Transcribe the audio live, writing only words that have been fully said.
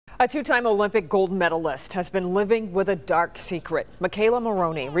A two-time Olympic gold medalist has been living with a dark secret. McKayla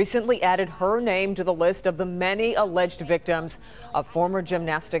Maroney recently added her name to the list of the many alleged victims of former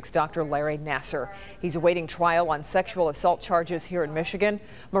gymnastics Dr. Larry Nassar. He's awaiting trial on sexual assault charges here in Michigan.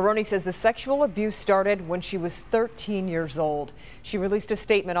 Maroney says the sexual abuse started when she was 13 years old. She released a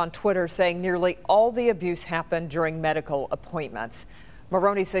statement on Twitter saying nearly all the abuse happened during medical appointments.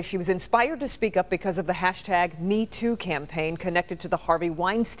 Maroney says she was inspired to speak up because of the hashtag #MeToo campaign connected to the Harvey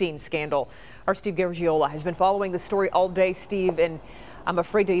Weinstein scandal. Our Steve Garagiola has been following the story all day, Steve, and I'm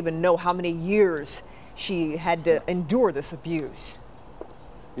afraid to even know how many years she had to endure this abuse.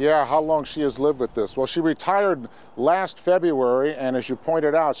 Yeah, how long she has lived with this. Well, she retired last February, and as you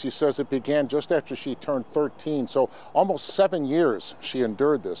pointed out, she says it began just after she turned 13. So almost 7 years she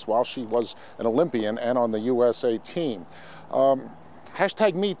endured this while she was an Olympian and on the USA team.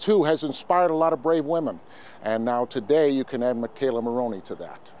 Hashtag #MeToo has inspired a lot of brave women, and now today you can add McKayla Maroney to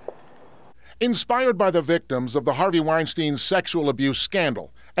that. Inspired by the victims of the Harvey Weinstein sexual abuse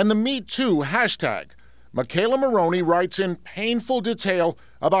scandal and the #MeToo hashtag, McKayla Maroney writes in painful detail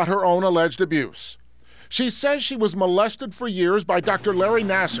about her own alleged abuse. She says she was molested for years by Dr. Larry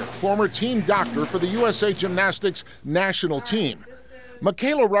Nassar, former team doctor for the USA Gymnastics national team.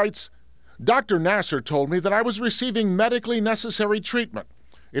 McKayla writes, Dr. Nassar told me that I was receiving medically necessary treatment.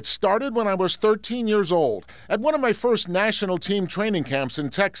 It started when I was 13 years old at one of my first national team training camps in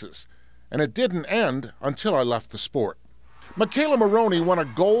Texas, and it didn't end until I left the sport. McKayla Maroney won a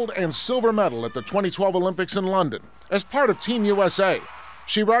gold and silver medal at the 2012 Olympics in London as part of Team USA.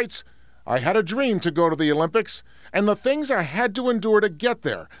 She writes, I had a dream to go to the Olympics, and the things I had to endure to get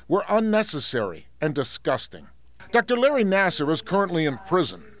there were unnecessary and disgusting. Dr. Larry Nassar is currently in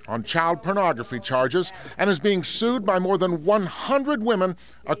prison on child pornography charges and is being sued by more than 100 women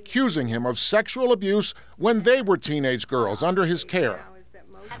accusing him of sexual abuse when they were teenage girls under his care.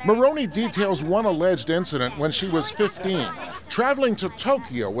 Maroney details one alleged incident when she was 15, traveling to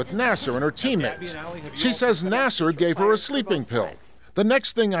Tokyo with Nassar and her teammates. She says Nassar gave her a sleeping pill. The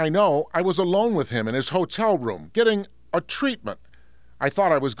next thing I know, I was alone with him in his hotel room, getting a treatment. I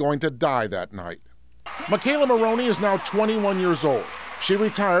thought I was going to die that night. McKayla Maroney is now 21 years old. She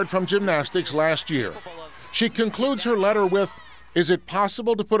retired from gymnastics last year. She concludes her letter with, is it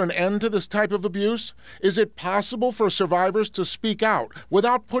possible to put an end to this type of abuse? Is it possible for survivors to speak out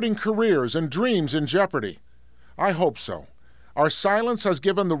without putting careers and dreams in jeopardy? I hope so. Our silence has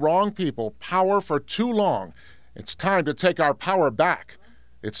given the wrong people power for too long. It's time to take our power back.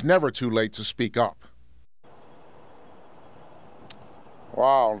 It's never too late to speak up.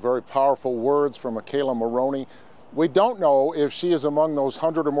 Wow, very powerful words from McKayla Maroney. We don't know if she is among those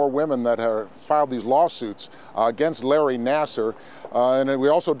 100 or more women that have filed these lawsuits against Larry Nassar. And we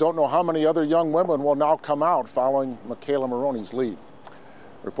also don't know how many other young women will now come out following McKayla Maroney's lead.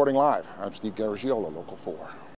 Reporting live, I'm Steve Garagiola, Local 4.